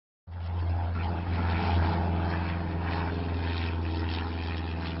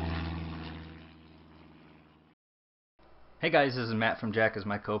Hey guys, this is Matt from Jack as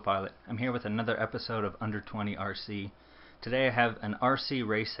my co-pilot. I'm here with another episode of Under 20 RC. Today I have an RC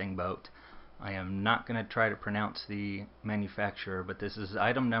racing boat. I am not going to try to pronounce the manufacturer, but this is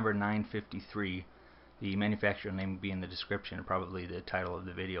item number 953. The manufacturer name will be in the description and probably the title of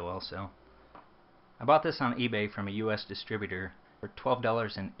the video also. I bought this on eBay from a US distributor for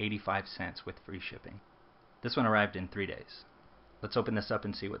 $12.85 with free shipping. This one arrived in 3 days. Let's open this up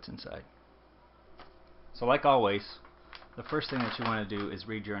and see what's inside. So like always, the first thing that you want to do is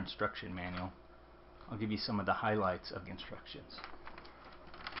read your instruction manual. I'll give you some of the highlights of the instructions.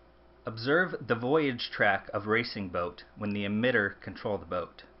 Observe the voyage track of racing boat when the emitter control the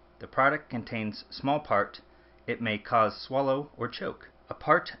boat. The product contains small part. It may cause swallow or choke.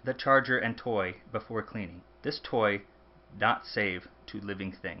 Apart the charger and toy before cleaning. This toy not save to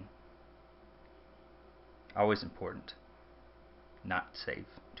living thing. Always important. Not save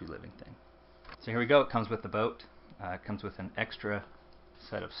to living thing. So here we go. It comes with the boat. It comes with an extra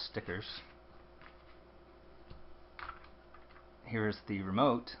set of stickers. Here's the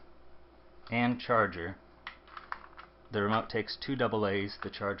remote and charger. The remote takes 2 AA's,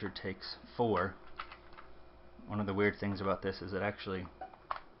 the charger takes 4. One of the weird things about this is it actually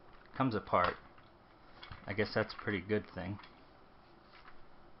comes apart. I guess that's a pretty good thing.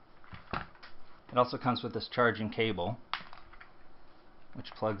 It also comes with this charging cable,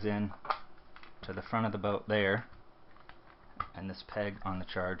 which plugs in to the front of the boat there, and this peg on the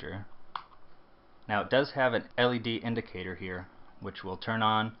charger. Now it does have an LED indicator here, which will turn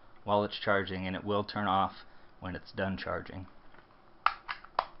on while it's charging, and it will turn off when it's done charging.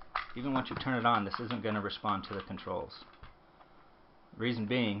 Even once you turn it on, this isn't going to respond to the controls. Reason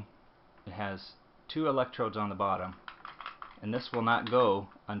being, it has 2 electrodes on the bottom, and this will not go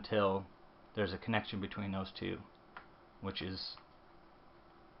until there's a connection between those 2, which is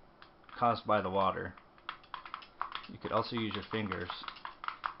caused by the water. You could also use your fingers.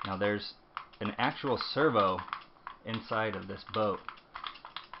 Now there's an actual servo inside of this boat,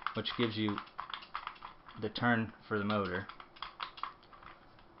 which gives you the turn for the motor,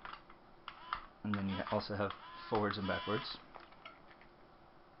 and then you also have forwards and backwards.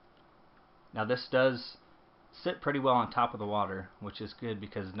 Now this does sit pretty well on top of the water, which is good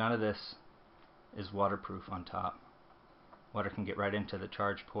because none of this is waterproof on top. Water can get right into the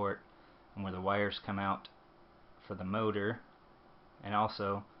charge port and where the wires come out for the motor, and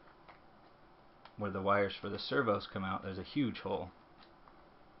also where the wires for the servos come out, there's a huge hole.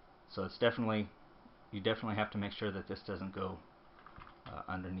 So it's you definitely have to make sure that this doesn't go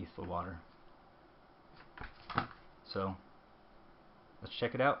underneath the water. So let's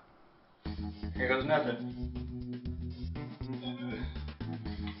check it out. Here goes nothing.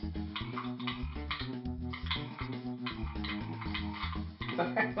 Look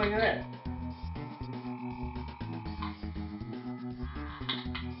at that.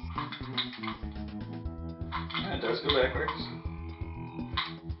 It does go backwards.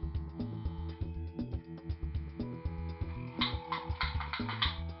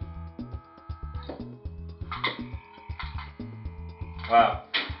 Wow.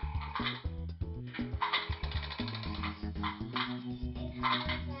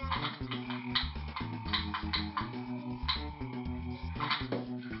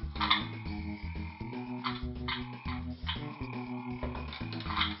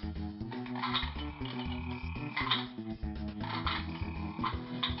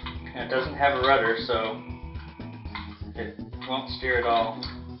 It doesn't have a rudder, so it won't steer at all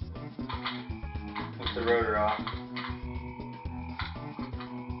with the rotor off.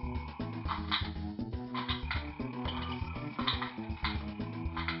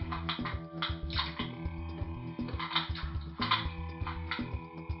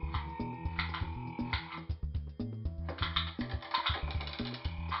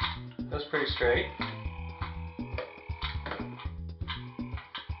 Goes pretty straight.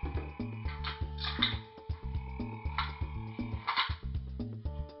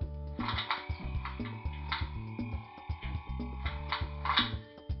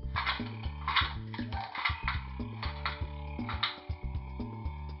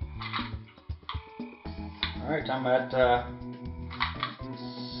 Alright, I'm at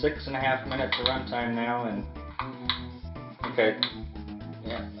 6.5 minutes of runtime now, and okay,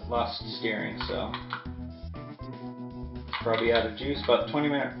 yeah, lost steering, so probably out of juice. About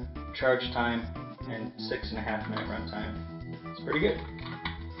 20-minute charge time and 6.5 minute runtime. It's pretty good.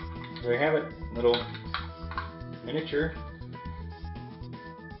 There you have it, little miniature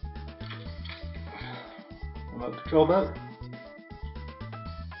remote control boat.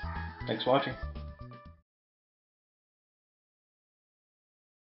 Thanks for watching.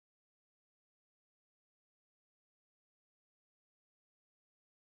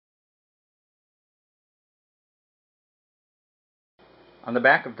 On the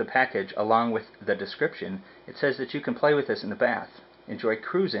back of the package, along with the description, it says that you can play with this in the bath, enjoy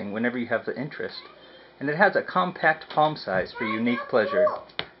cruising whenever you have the interest, and it has a compact palm size for unique pleasure.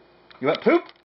 You want poop?